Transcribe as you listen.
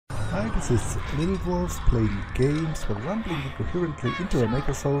Hi, this is Little Dwarf playing games but rambling incoherently into a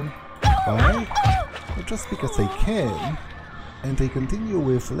microphone. Why? Well, just because I can. And I continue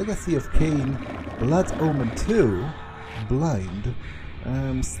with Legacy of Kain Blood Omen 2 Blind.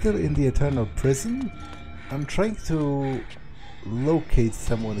 I'm still in the Eternal Prison. I'm trying to locate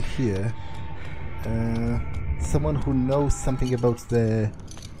someone here. Someone who knows something about the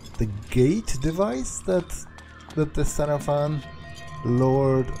gate device that the Son of An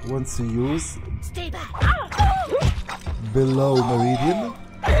Lord wants to use. Stay back. Below Meridian.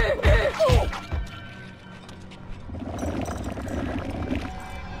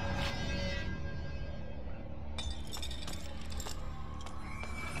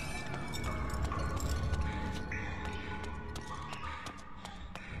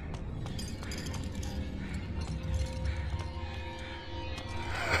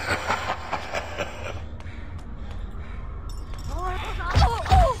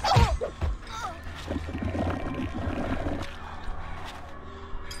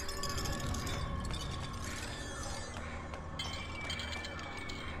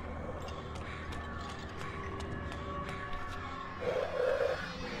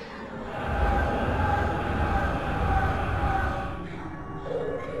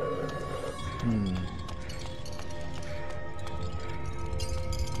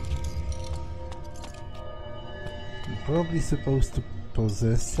 Probably supposed to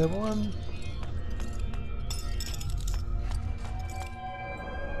possess someone.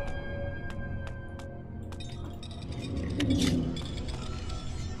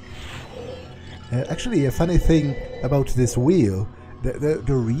 Actually, a funny thing about this wheel, the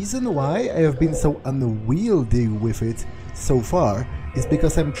reason why I have been so unwieldy with it so far is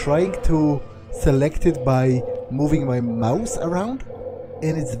because I'm trying to select it by moving my mouse around,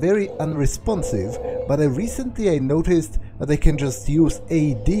 and it's very unresponsive. But I noticed that I can just use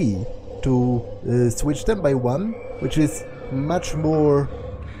AD to switch them by one, which is much more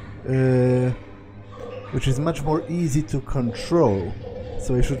easy to control.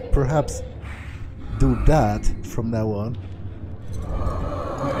 So I should perhaps do that from now on.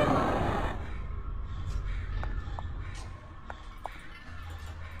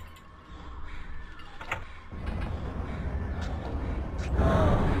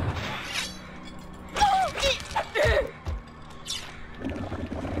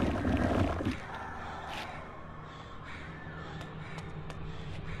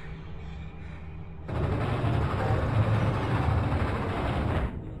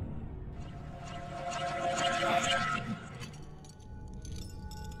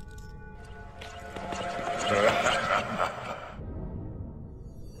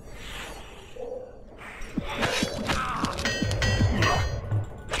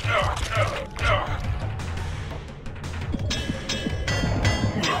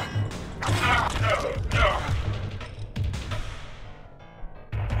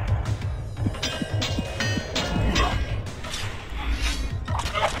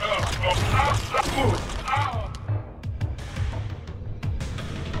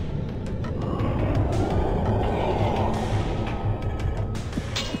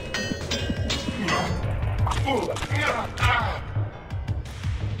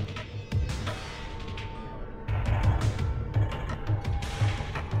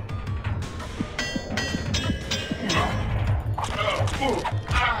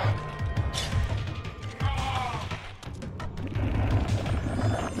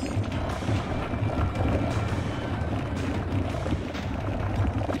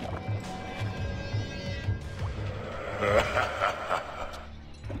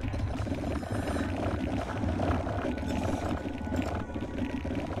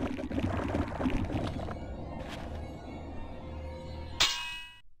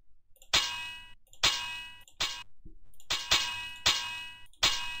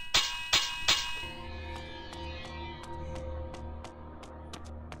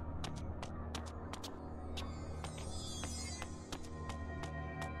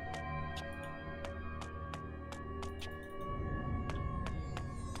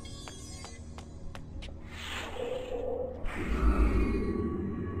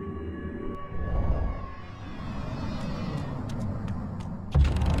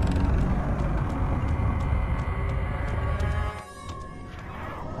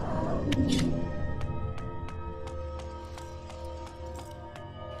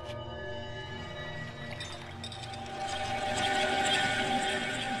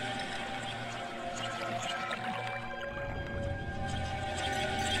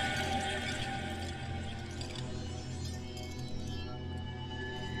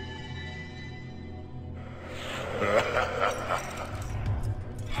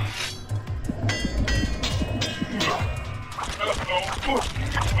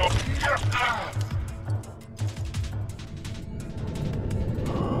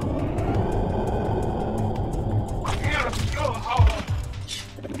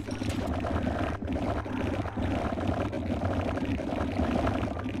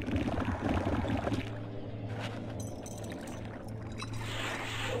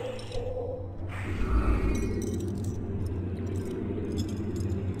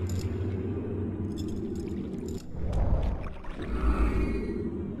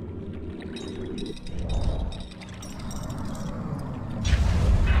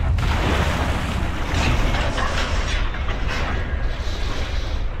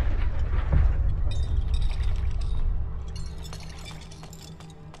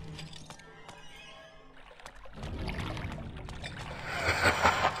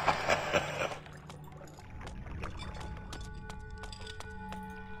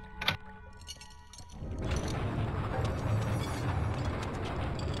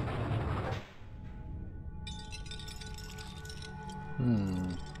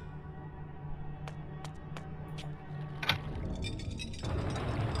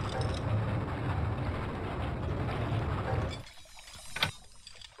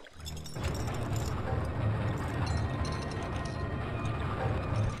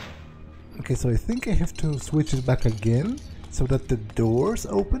 Okay, so I think I have to switch it back again so that the doors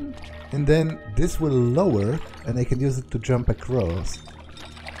open, and then this will lower and I can use it to jump across.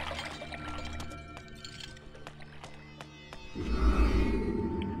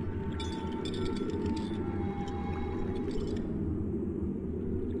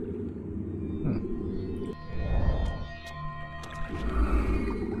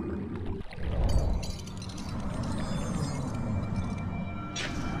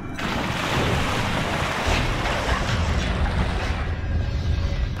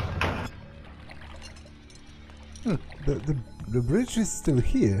 The bridge is still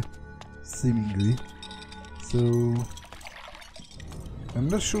here, seemingly, so I'm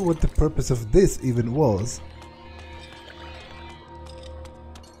not sure what the purpose of this even was.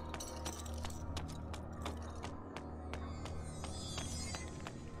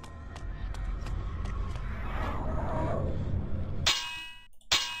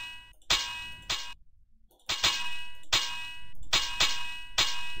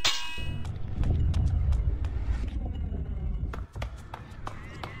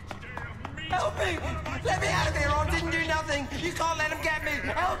 Help me! Let me out of here or I didn't do nothing! You can't let him get me!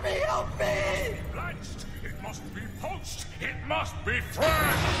 Help me! Help me! Blanched. It must be poached. It must be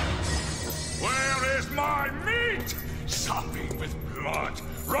fresh. Where is my meat? Sopping with blood,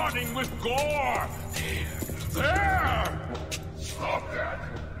 running with gore. There! Stop that!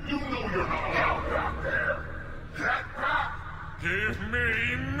 You know you're not allowed back there! Get back! Give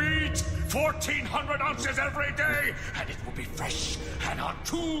me meat! 1,400 ounces every day, and it will be fresh and on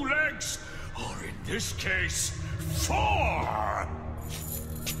 2 legs. Or in this case, 4!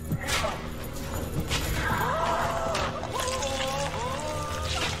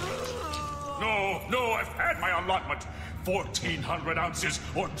 No, I've had my allotment. 1,400 ounces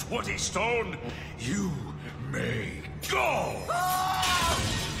or 20 stone. You may go!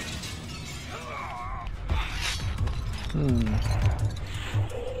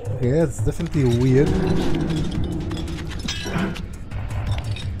 Okay, that's definitely weird.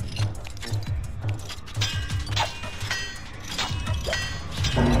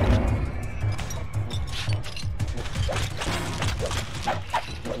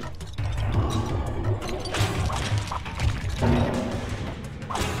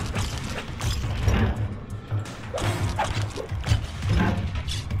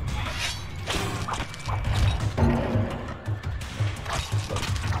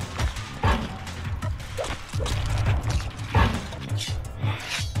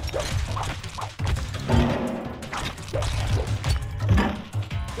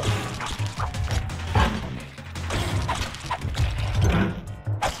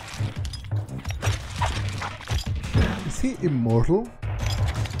 Is he immortal?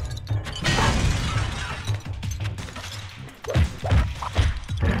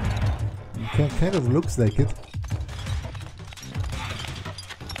 Kind of looks like it.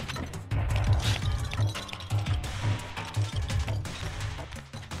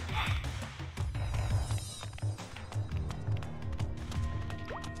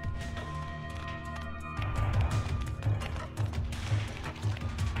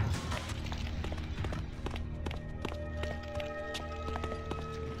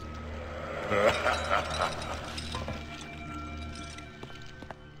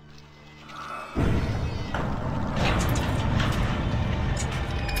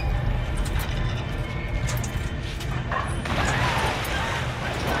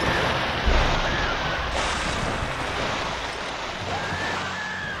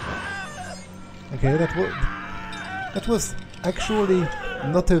 Okay, that was actually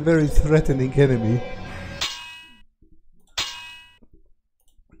not a very threatening enemy.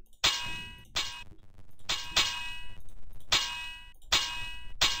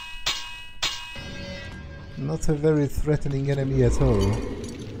 Not a very threatening enemy at all.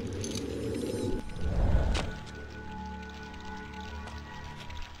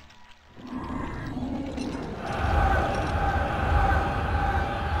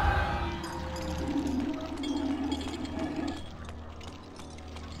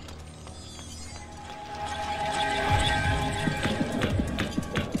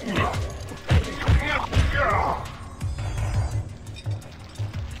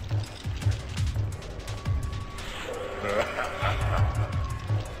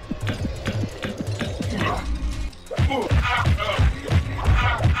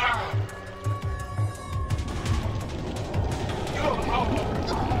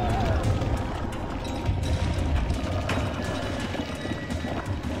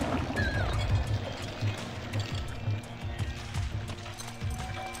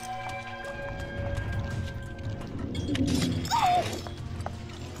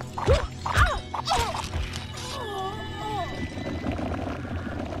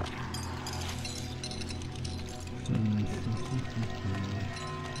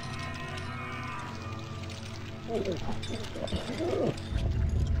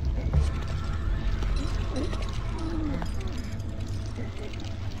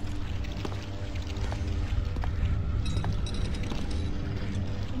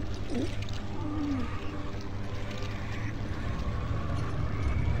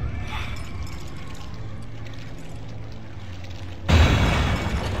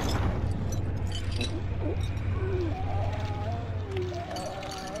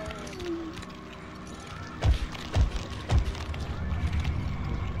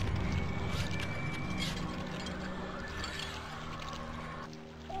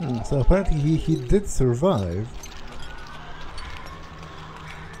 So apparently he did survive.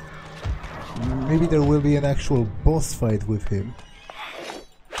 Maybe there will be an actual boss fight with him.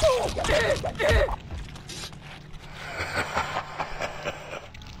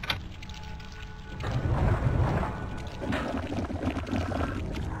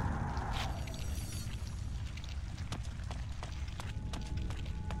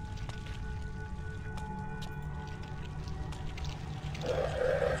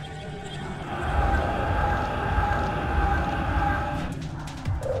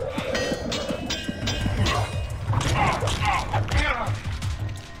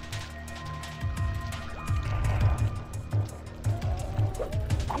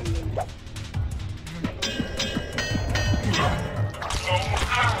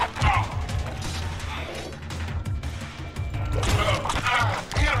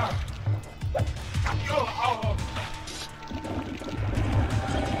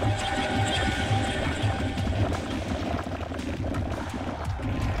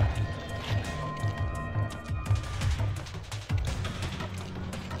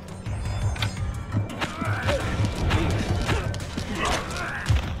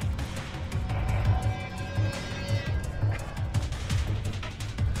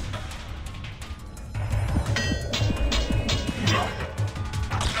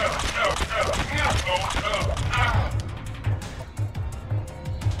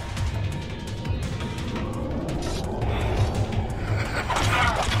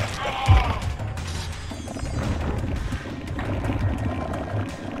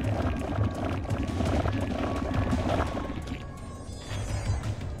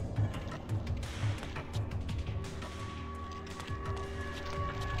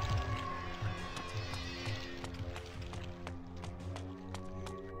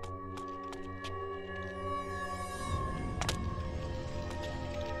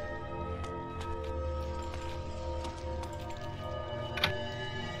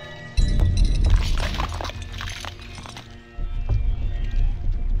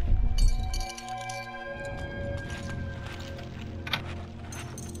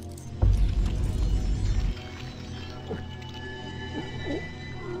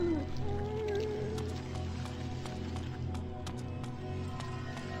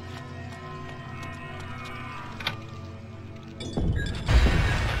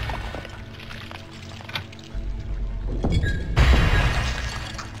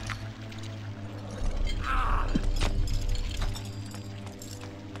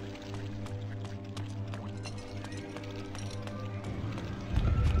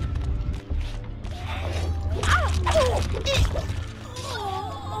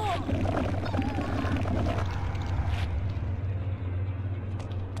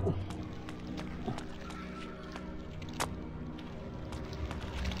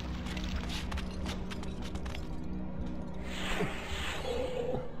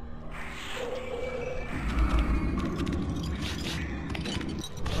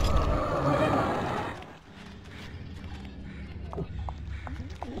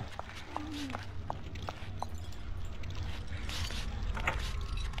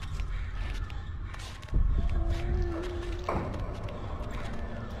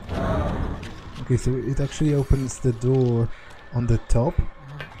 Okay, so it actually opens the door on the top.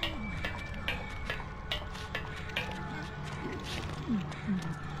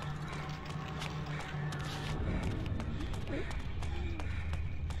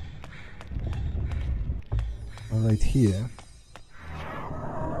 Right here.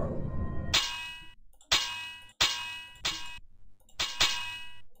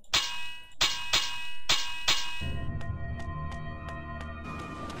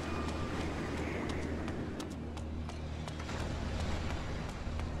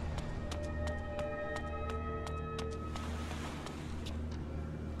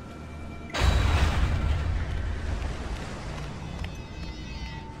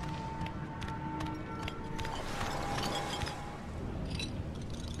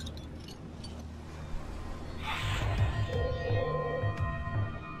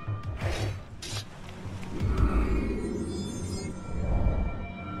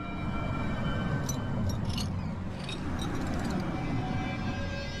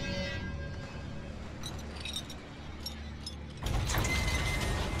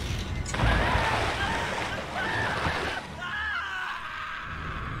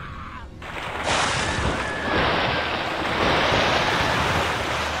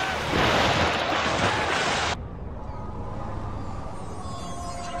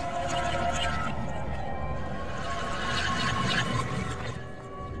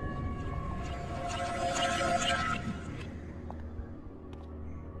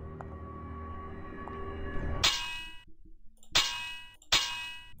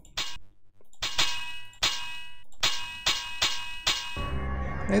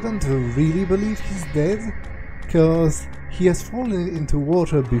 I don't really believe he's dead, because he has fallen into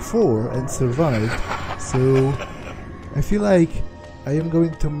water before and survived, so I feel like I am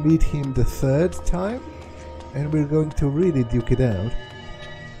going to meet him the third time, and we're going to really duke it out.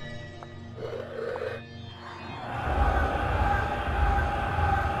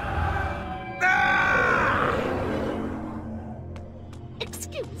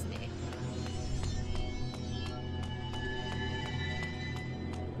 Excuse me.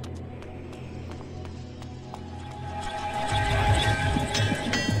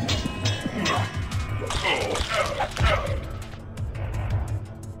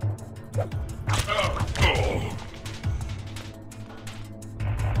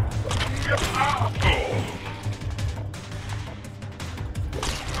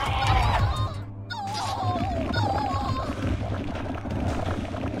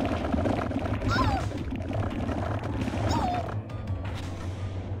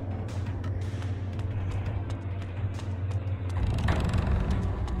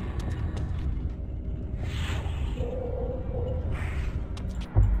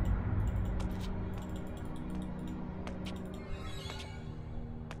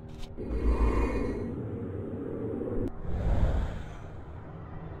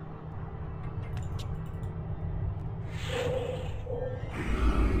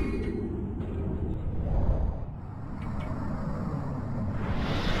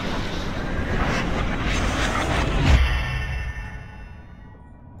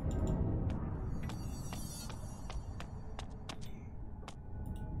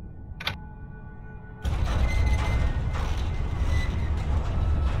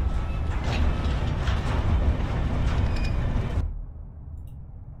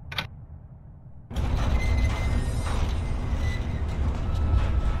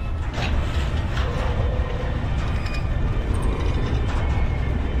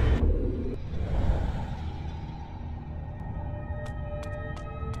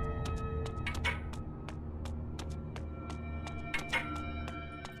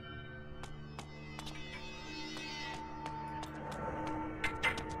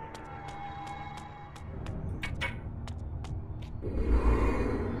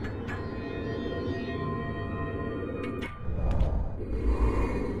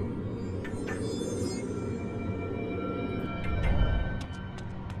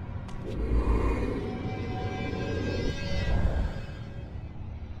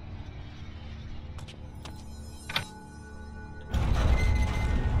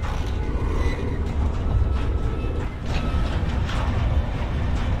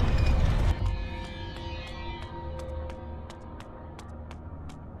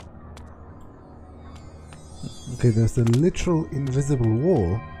 Okay, there's a literal invisible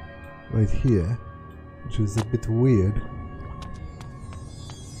wall right here, which is a bit weird.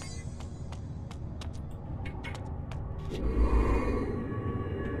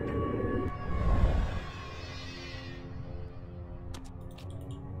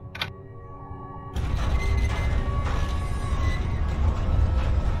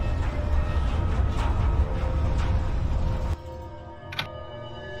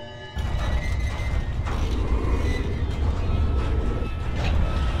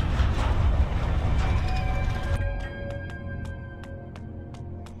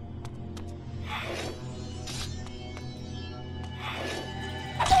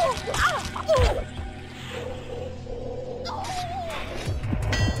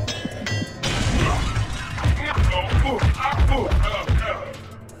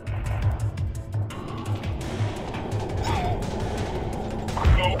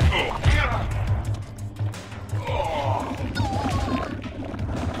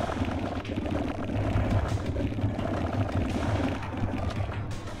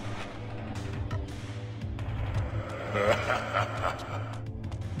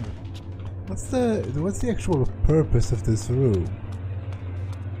 What's the actual purpose of this room?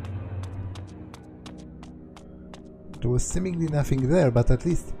 There was seemingly nothing there, but at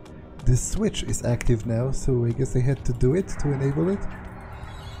least the switch is active now, so I guess I had to do it to enable it.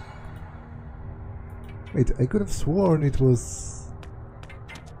 Wait, I could have sworn it was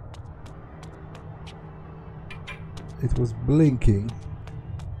blinking.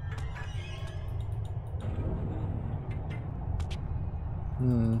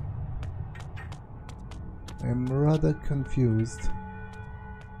 I'm rather confused.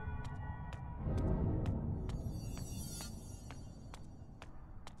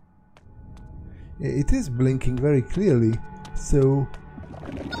 It is blinking very clearly, so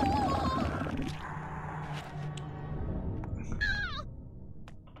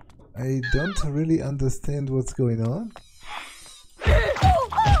I don't really understand what's going on.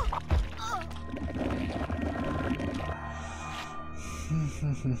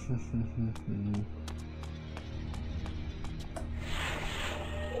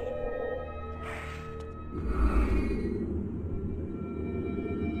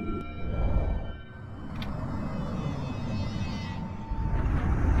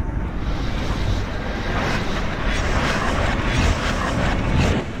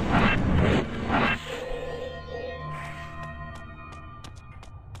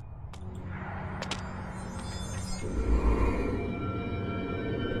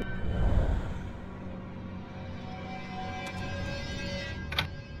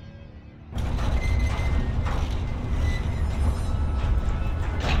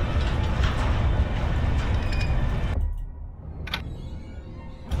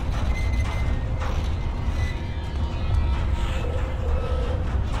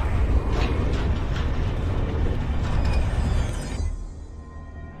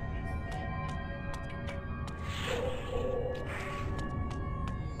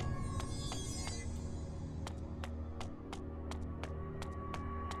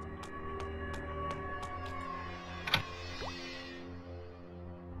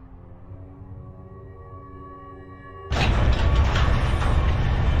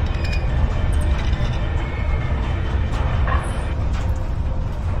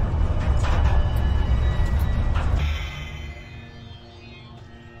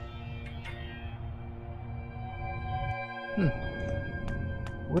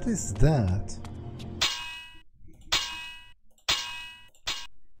 What is that?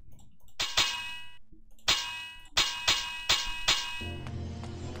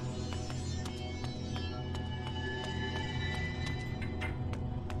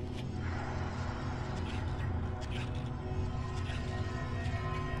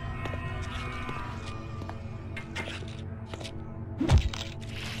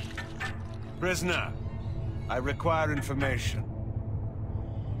 Prisoner, I require information.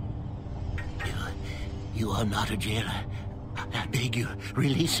 You are not a jailer. I beg you,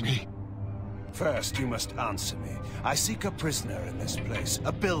 release me. First, you must answer me. I seek a prisoner in this place,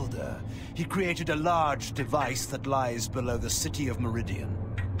 a builder. He created a large device that lies below the city of Meridian.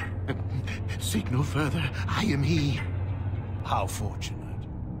 Seek no further. I am he. How fortunate.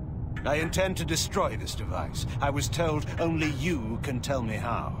 I intend to destroy this device. I was told only you can tell me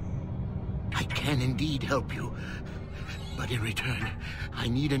how. I can indeed help you. But in return, I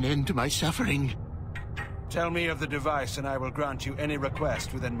need an end to my suffering. Tell me of the device and I will grant you any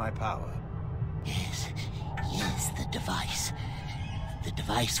request within my power. Yes, the device. The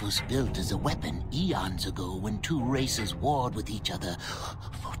device was built as a weapon eons ago when two races warred with each other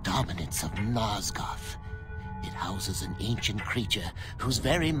for dominance of Nosgoth. It houses an ancient creature whose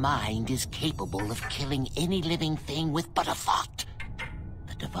very mind is capable of killing any living thing with but a thought.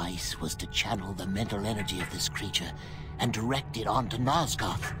 The device was to channel the mental energy of this creature and direct it onto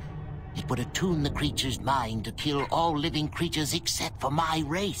Nosgoth. It would attune the creature's mind to kill all living creatures except for my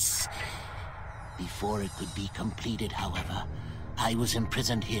race. Before it could be completed, however, I was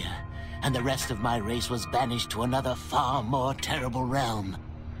imprisoned here, and the rest of my race was banished to another far more terrible realm.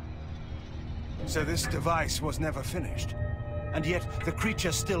 So this device was never finished, and yet the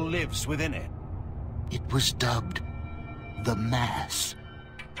creature still lives within it. It was dubbed the Mass.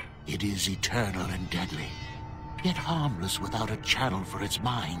 It is eternal and deadly, yet harmless without a channel for its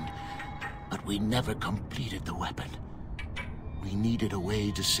mind. But we never completed the weapon. We needed a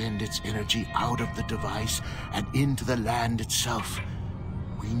way to send its energy out of the device and into the land itself.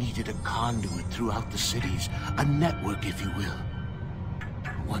 We needed a conduit throughout the cities, a network, if you will.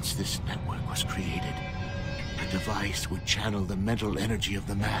 Once this network was created, the device would channel the mental energy of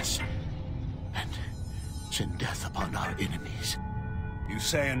the Mass and send death upon our enemies. You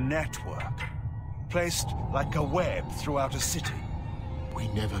say a network, placed like a web throughout a city. We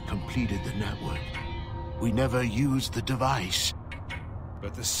never completed the network. We never used the device.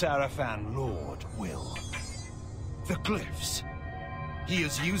 But the Sarafan Lord will. The glyphs. He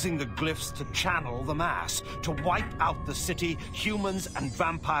is using the glyphs to channel the mass, to wipe out the city, humans and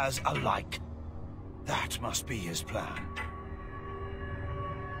vampires alike. That must be his plan.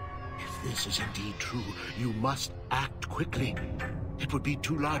 If this is indeed true, you must act quickly. It would be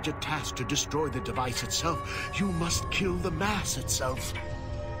too large a task to destroy the device itself. You must kill the mass itself.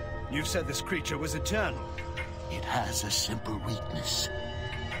 You said this creature was eternal. It has a simple weakness.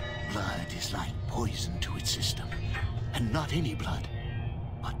 Blood is like poison to its system. And not any blood,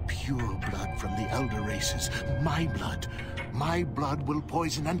 but pure blood from the elder races. My blood. My blood will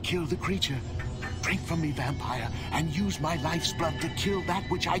poison and kill the creature. Drink from me, vampire, and use my life's blood to kill that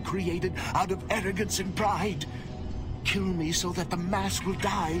which I created out of arrogance and pride. Kill me so that the mass will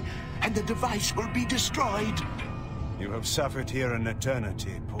die, and the device will be destroyed. You have suffered here an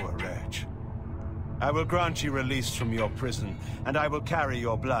eternity, poor wretch. I will grant you release from your prison, and I will carry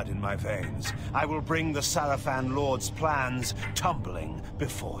your blood in my veins. I will bring the Sarafan Lord's plans tumbling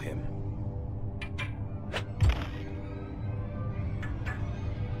before him.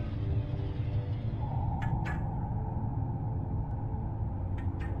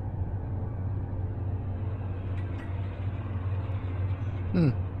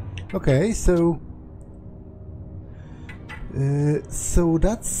 Okay, so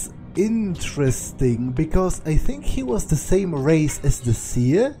that's interesting, because I think he was the same race as the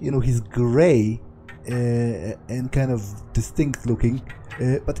seer. You know, he's grey and kind of distinct looking.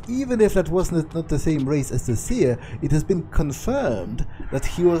 But even if that was not the same race as the seer, it has been confirmed that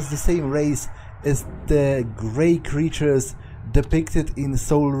he was the same race as the grey creatures depicted in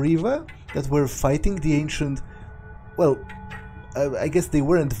Soul Reaver that were fighting the ancient... Well, I guess they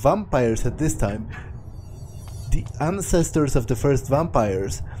weren't vampires at this time. The ancestors of the first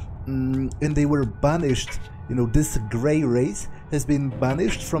vampires, and they were banished. You know, this grey race has been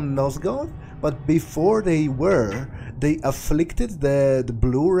banished from Nosgoth, but before they afflicted the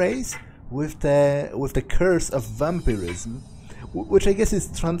blue race with the curse of vampirism, which I guess is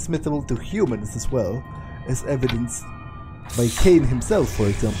transmittable to humans as well, as evidenced by Kain himself, for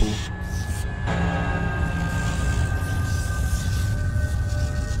example.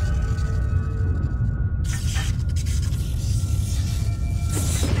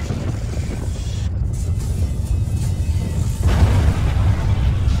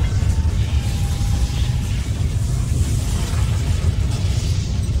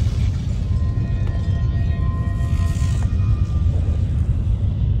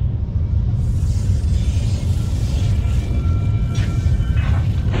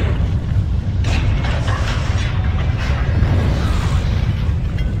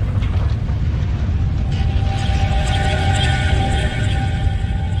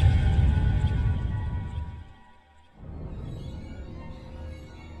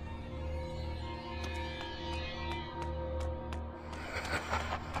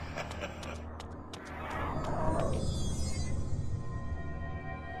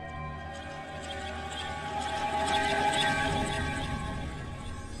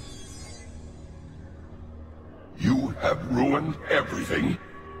 have ruined everything.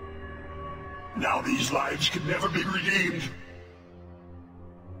 Now these lives can never be redeemed.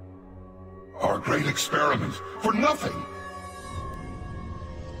 Our great experiment, for nothing.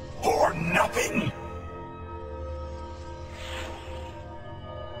 For nothing!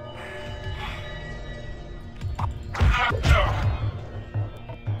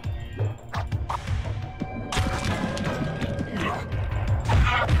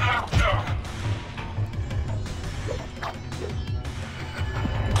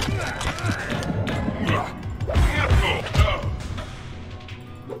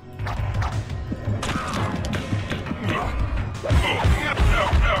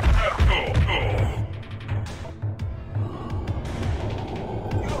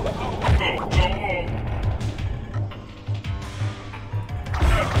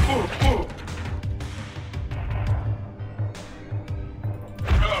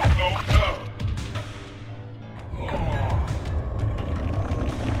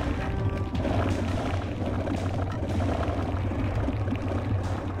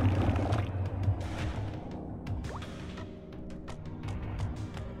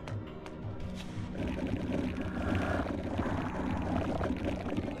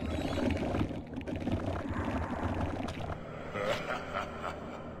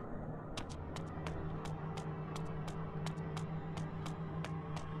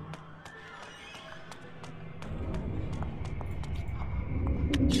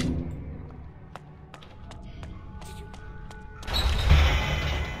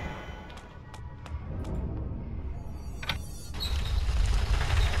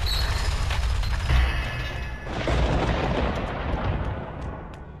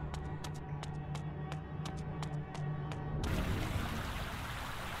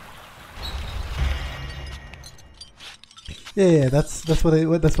 Yeah, that's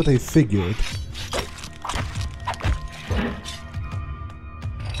what I figured.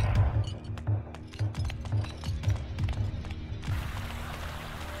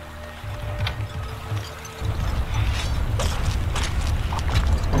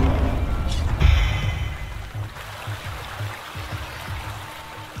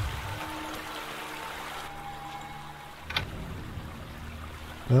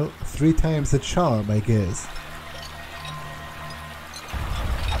 Well, 3 times the charm, I guess.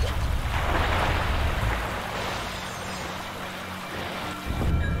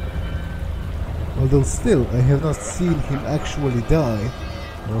 Although still, I have not seen him actually die.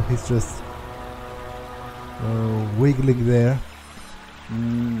 Oh, he's just wiggling there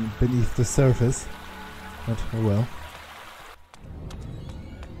beneath the surface. But oh well.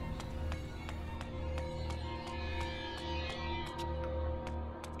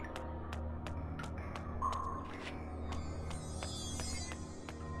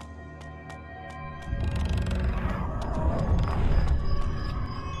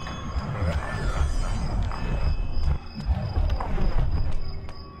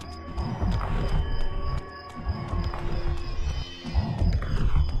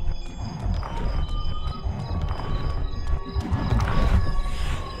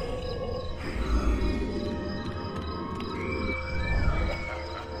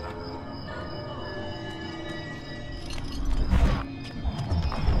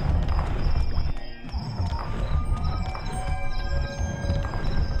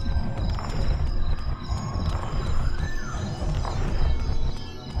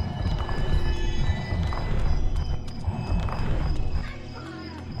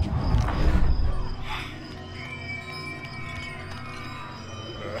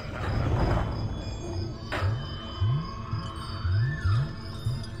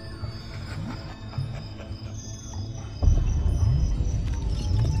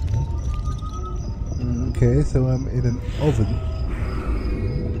 Okay, so I'm in an oven.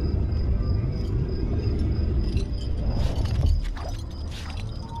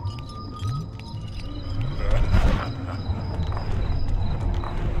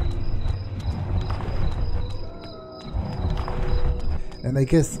 And I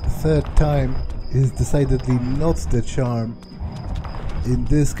guess third time is decidedly not the charm in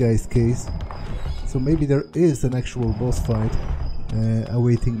this guy's case. So maybe there is an actual boss fight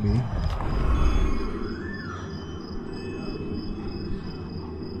awaiting me.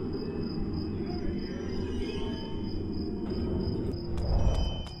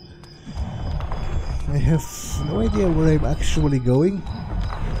 I have no idea where I'm actually going.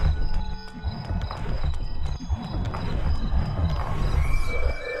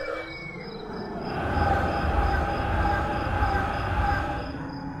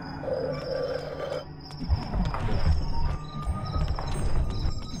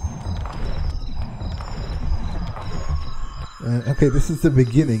 Okay, this is the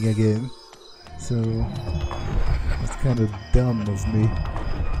beginning again, so it's kind of dumb of me.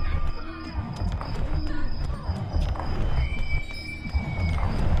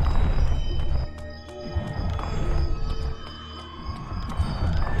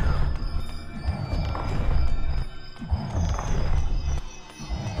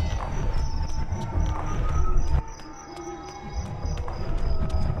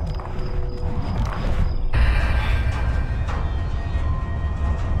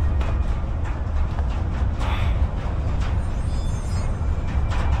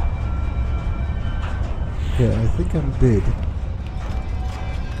 Yeah, I think I'm dead.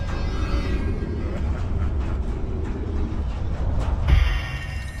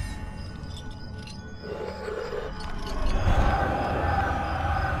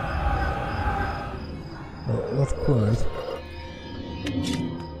 Well, not quite.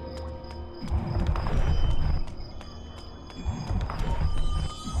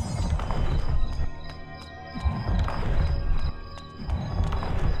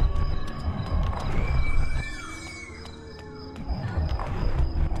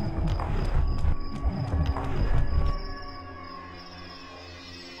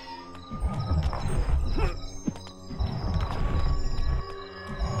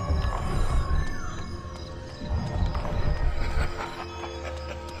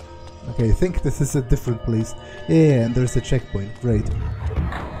 Okay, I think this is a different place. Yeah, and there's a checkpoint. Great.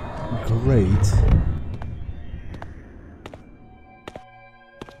 Great.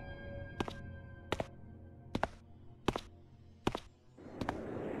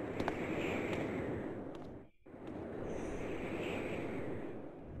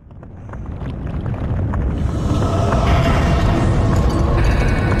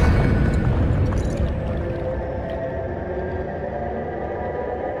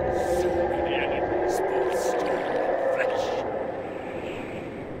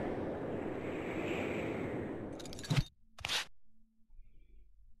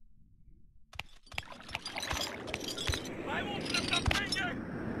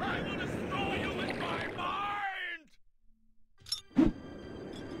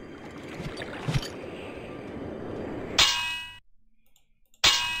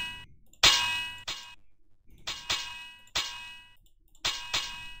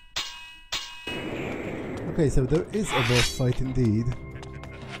 Okay, so there is a boss fight indeed.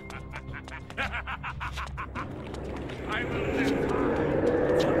 I will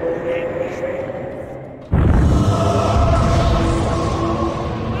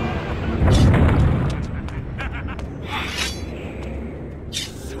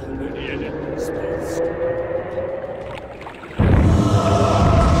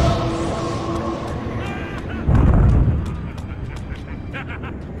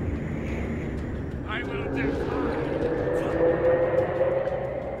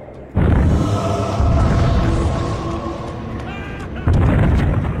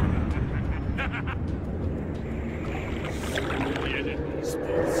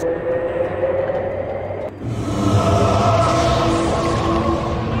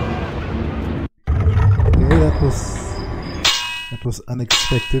That was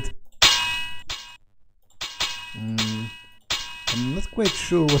unexpected. I'm not quite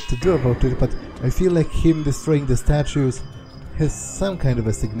sure what to do about it, but I feel like him destroying the statues has some kind of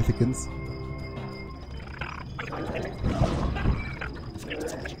a significance.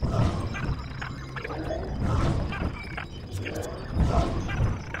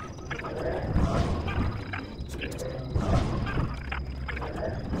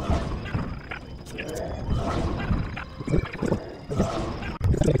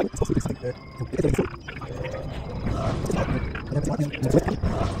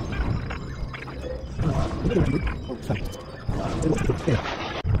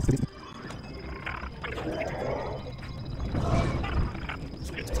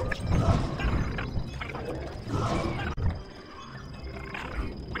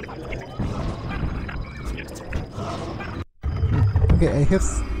 Okay,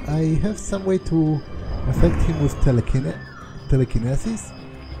 I have some way to affect him with telekinesis.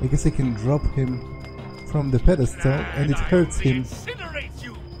 I guess I can drop him from the pedestal and it hurts him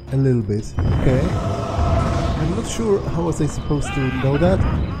a little bit. Okay. I'm not sure how was I supposed to know that.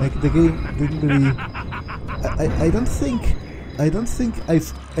 Like the game didn't really I don't think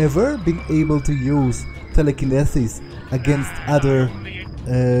I've ever been able to use telekinesis against other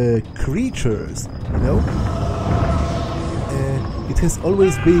creatures, you know? It has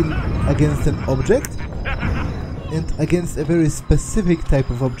always been against an object and against a very specific type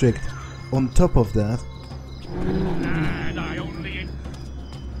of object on top of that.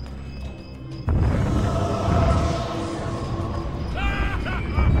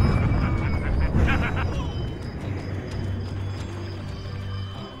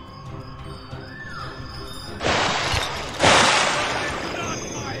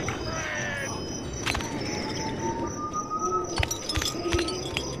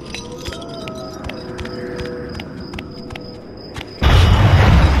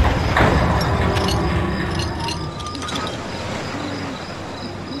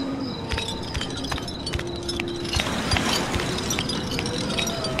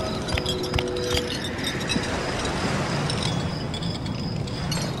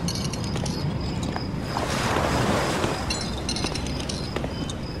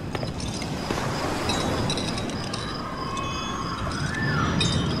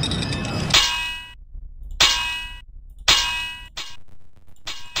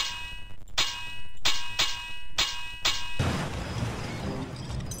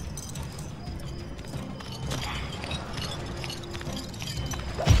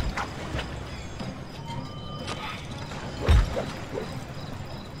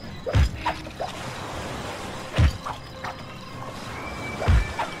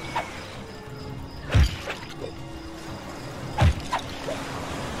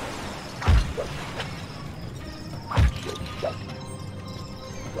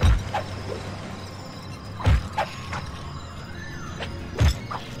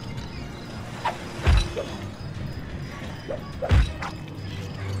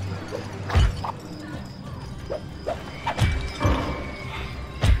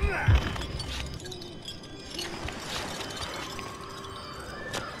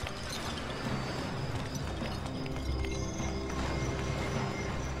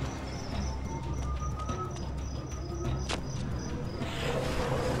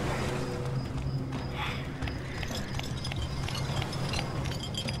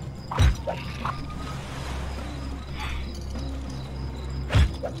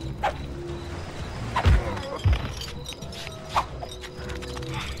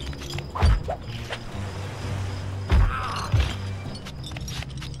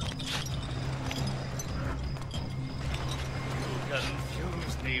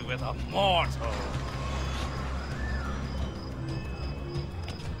 With a mortal.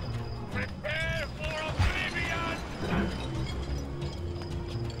 Prepare for oblivion!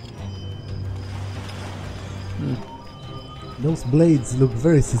 Those blades look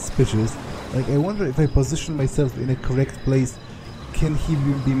very suspicious. Like, I wonder if I position myself in a correct place, can he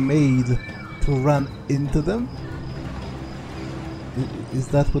be made to run into them? Is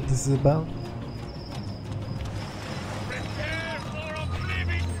that what this is about?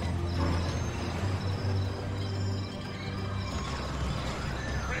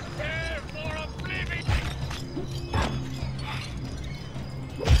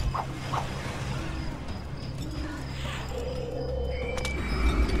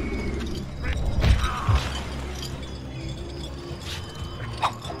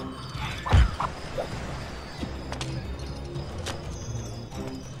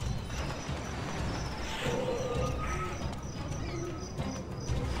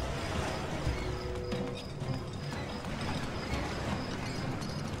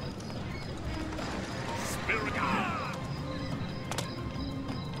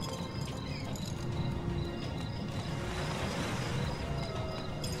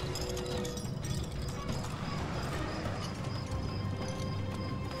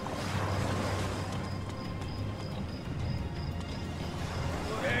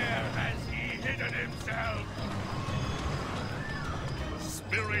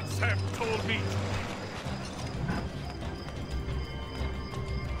 Spirits have told me.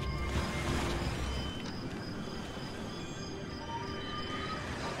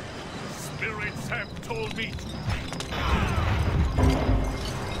 Spirits have told me.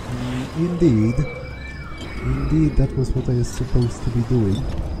 Indeed. Indeed, that was what I was supposed to be doing.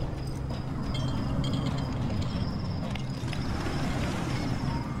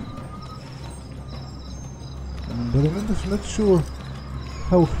 But I'm not sure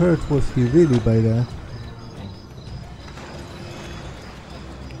how hurt was he really by that.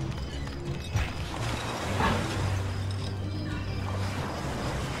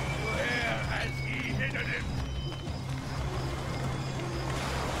 Where has he hidden him?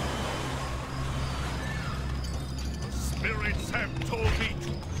 Spirits have told me.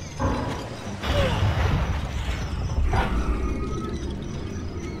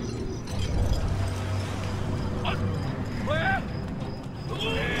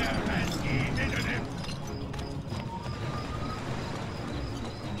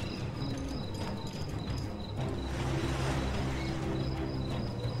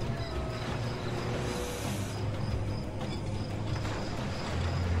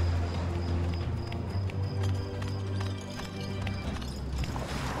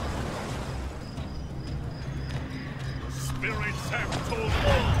 Spirits have told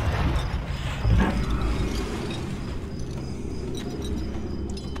me.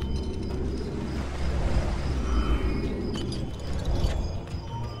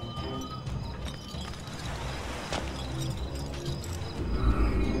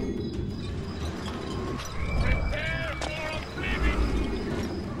 Prepare for oblivion.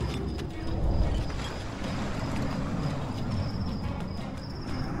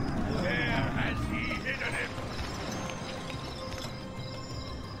 Where has he hidden him?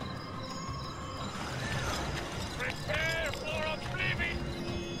 Prepare for oblivion!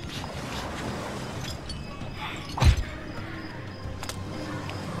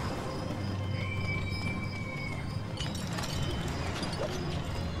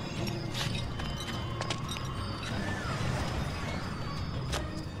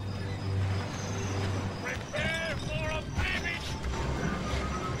 Prepare for oblivion!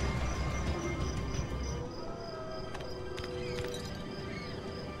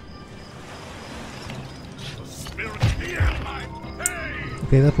 Spirit hear my pain!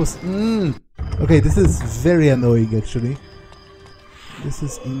 Okay, that was... Okay, this is very annoying actually. This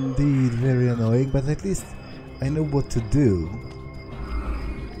is indeed very annoying, but at least I know what to do.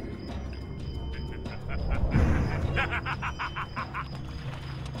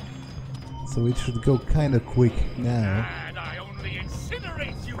 So it should go kinda quick now. And I only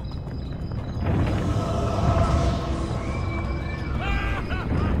incinerate you!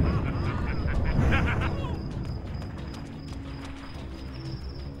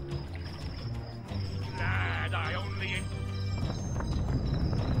 Lad, I only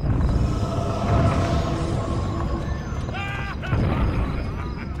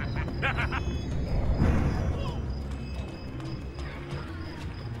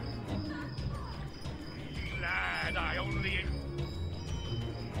Lad, I only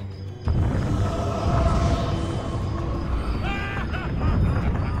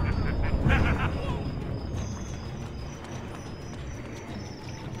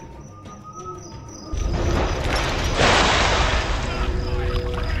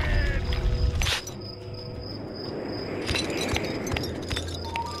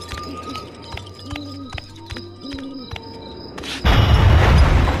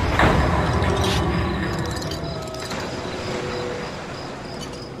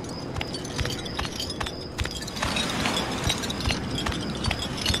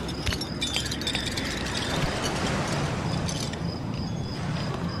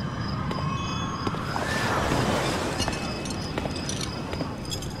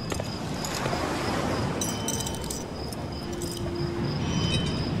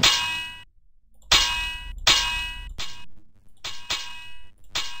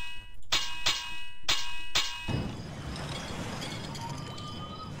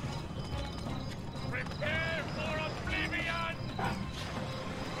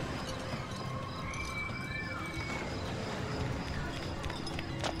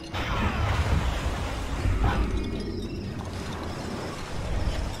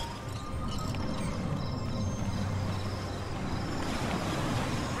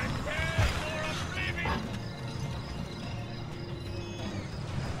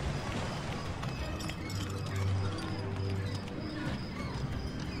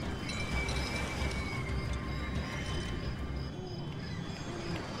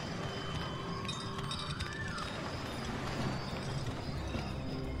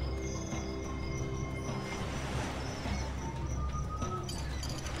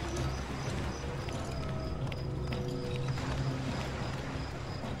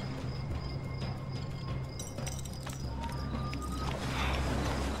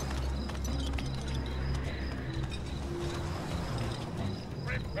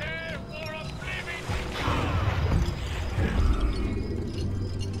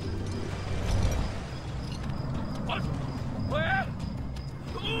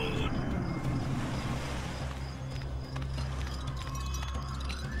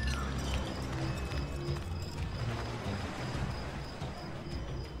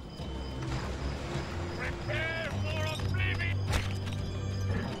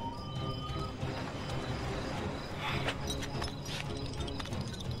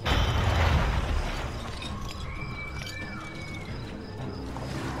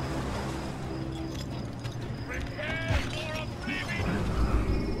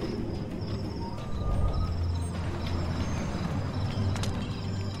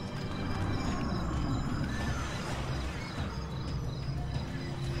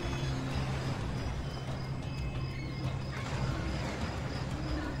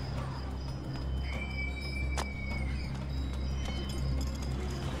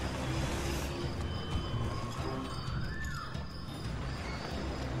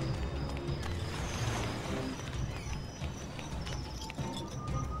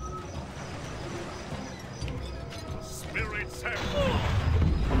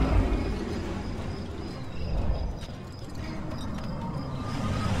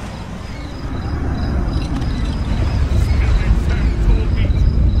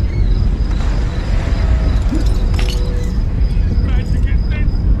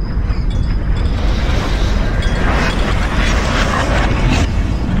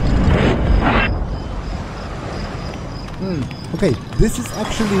This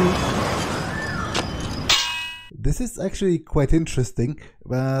is actually quite interesting,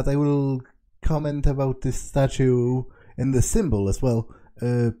 but I will comment about this statue and the symbol as well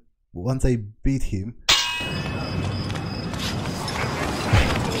once I beat him.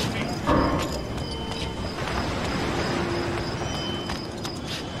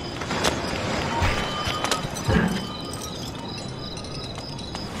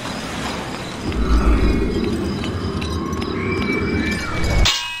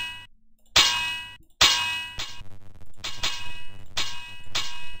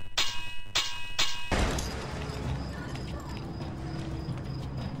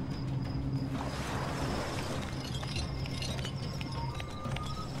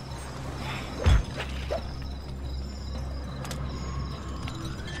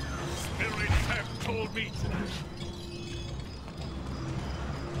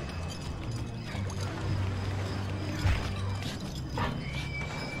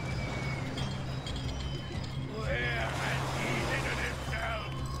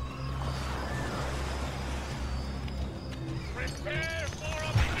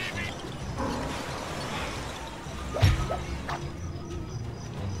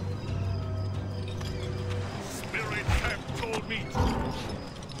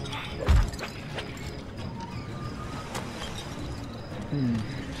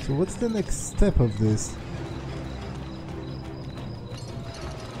 So what's the next step of this?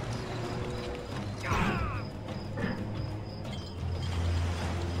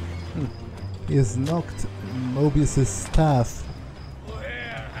 He has knocked Mobius's staff.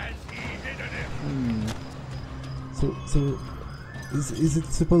 So is it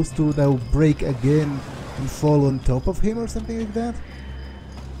supposed to now break again and fall on top of him or something like that?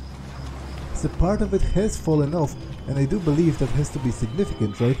 So part of it has fallen off, and I do believe that has to be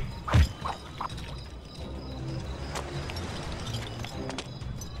significant, right?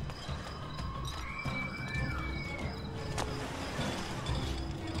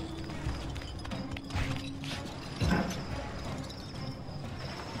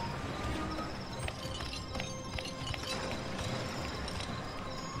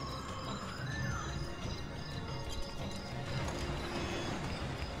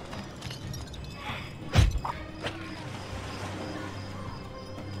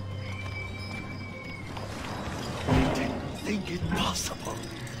 Impossible.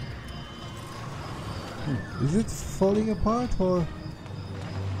 Is it falling apart or?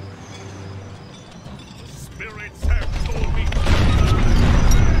 Spirits have told me.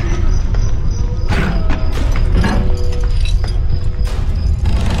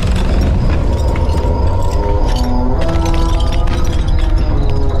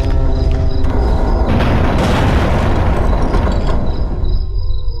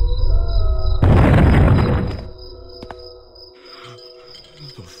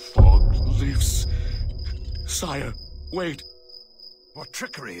 Sire, wait. What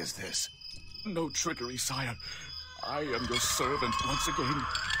trickery is this? No trickery, sire. I am your servant once again,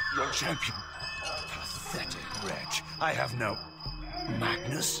 your champion. Pathetic wretch. I have no...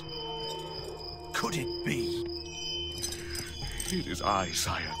 Magnus? Could it be? It is I,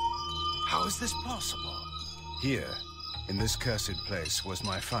 sire. How is this possible? Here, in this cursed place, was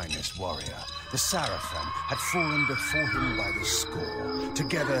my finest warrior. The Seraphim had fallen before him by the score.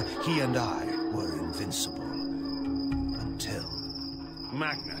 Together, he and I were invincible. Until...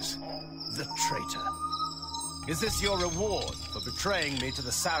 Magnus, the traitor. Is this your reward for betraying me to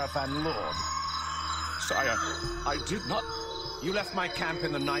the Seraphim Lord? Sire, I did not... You left my camp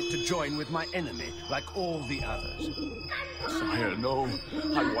in the night to join with my enemy, like all the others. Sire, no.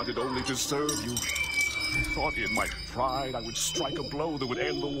 I wanted only to serve you. I thought in my pride I would strike a blow that would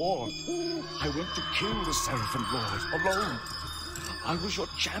end the war. I went to kill the Seraphim Lord, alone. I was your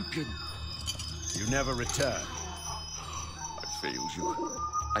champion. You never returned. I failed you.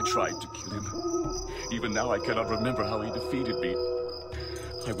 I tried to kill him. Even now I cannot remember how he defeated me.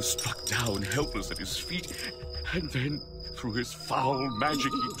 I was struck down, helpless at his feet, and then, through his foul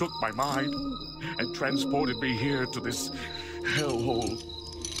magic, he took my mind and transported me here to this hellhole.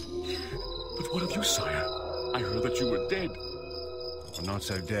 But what of you, sire? I heard that you were dead. Well, not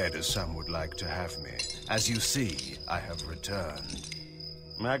so dead as some would like to have me. As you see, I have returned.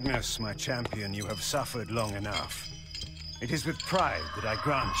 Magnus, my champion, you have suffered long enough. It is with pride that I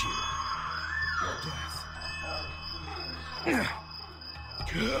grant you your death.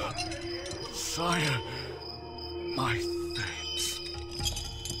 Sire, my thanks.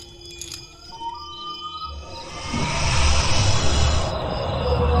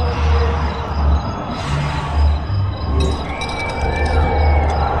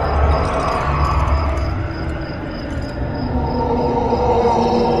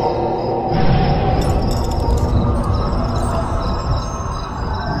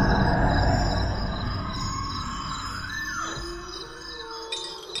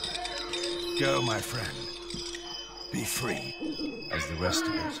 my friend. Be free, as the rest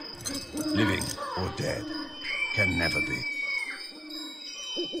of us, living or dead, can never be.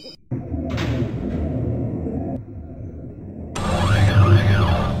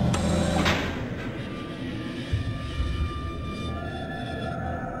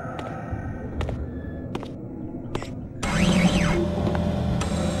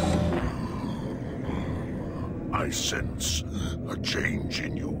 I sense a change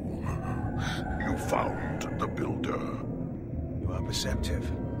in you. You found the Builder. You are perceptive.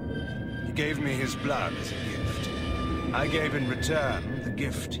 He gave me his blood as a gift. I gave in return the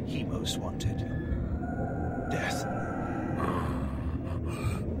gift he most wanted. Death.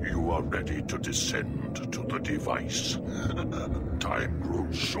 You are ready to descend to the device. Time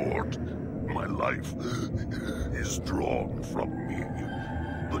grows short. My life is drawn from me.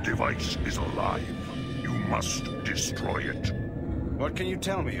 The device is alive. You must destroy it. What can you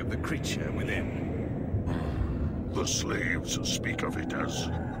tell me of the creature within? The slaves speak of it as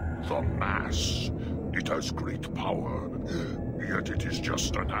the Mass. It has great power, yet it is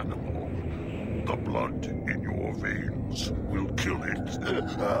just an animal. The blood in your veins will kill it.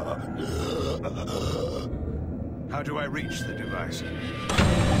 How do I reach the device?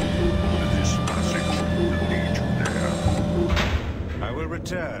 This passage will lead you there. I will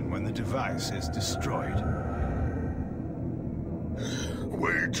return when the device is destroyed.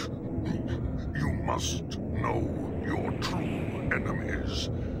 Wait. You must know your true enemies.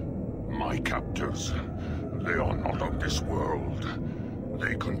 My captors. They are not of this world.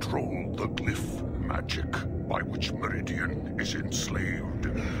 They control the glyph magic by which Meridian is enslaved.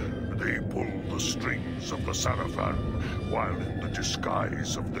 They pull the strings of the Sarafan while in the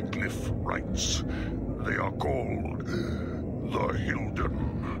disguise of the glyph rites. They are called the Hilden,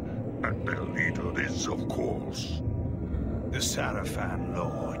 and their leader is, of course, the Sarafan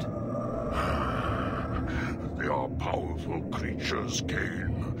Lord. They are powerful creatures,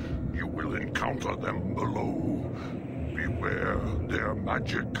 Kain. You will encounter them below. Beware their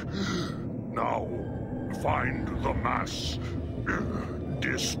magic. Now, find the Mass.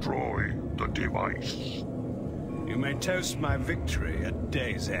 Destroy the device. You may toast my victory at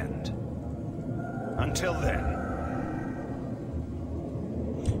day's end. Until then.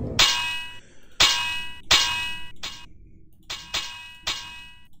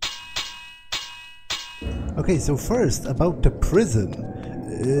 Okay, so first, about the prison.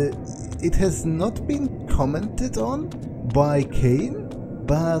 It has not been commented on by Kain,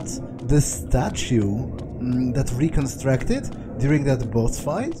 but the statue that reconstructed during that boss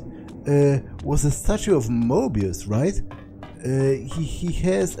fight was a statue of Mobius, right? He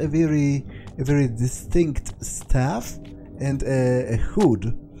has a very distinct staff and a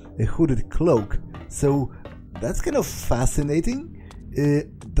hooded cloak. So that's kind of fascinating.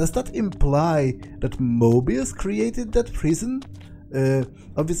 Does that imply that Mobius created that prison?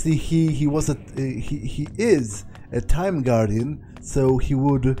 Obviously, he is a time guardian, so he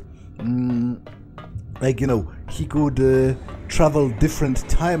would, he could travel different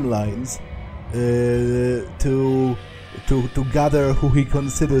timelines to gather who he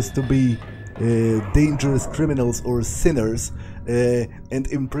considers to be dangerous criminals or sinners and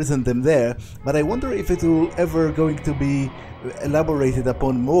imprison them there. But I wonder if it will ever going to be elaborated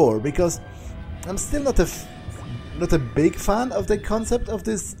upon more, because I'm still not a big fan of the concept of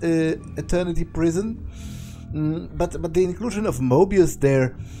this eternity prison, but the inclusion of Mobius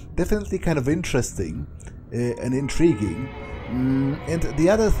there definitely kind of interesting and intriguing. And the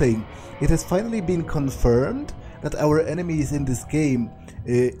other thing, it has finally been confirmed that our enemies in this game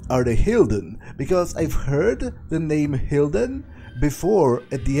are the Hilden, because I've heard the name Hilden before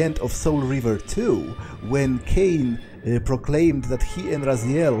at the end of Soul Reaver 2, when Kain proclaimed that he and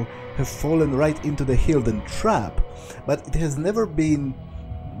Raziel have fallen right into the Hilden trap, but it has never been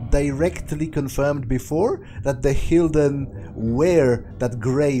directly confirmed before that the Hilden were that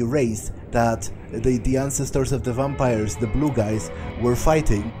grey race that the ancestors of the vampires, the blue guys, were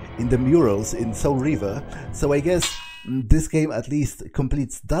fighting in the murals in Soul Reaver. So I guess this game at least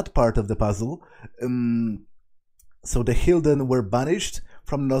completes that part of the puzzle. So the Hilden were banished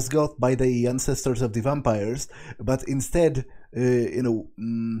from Nosgoth by the ancestors of the vampires, but instead,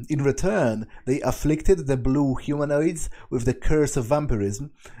 in return, they afflicted the blue humanoids with the curse of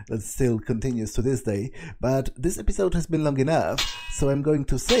vampirism that still continues to this day. But this episode has been long enough, so I'm going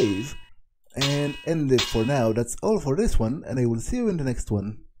to save and end it for now. That's all for this one, and I will see you in the next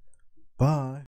one. Bye.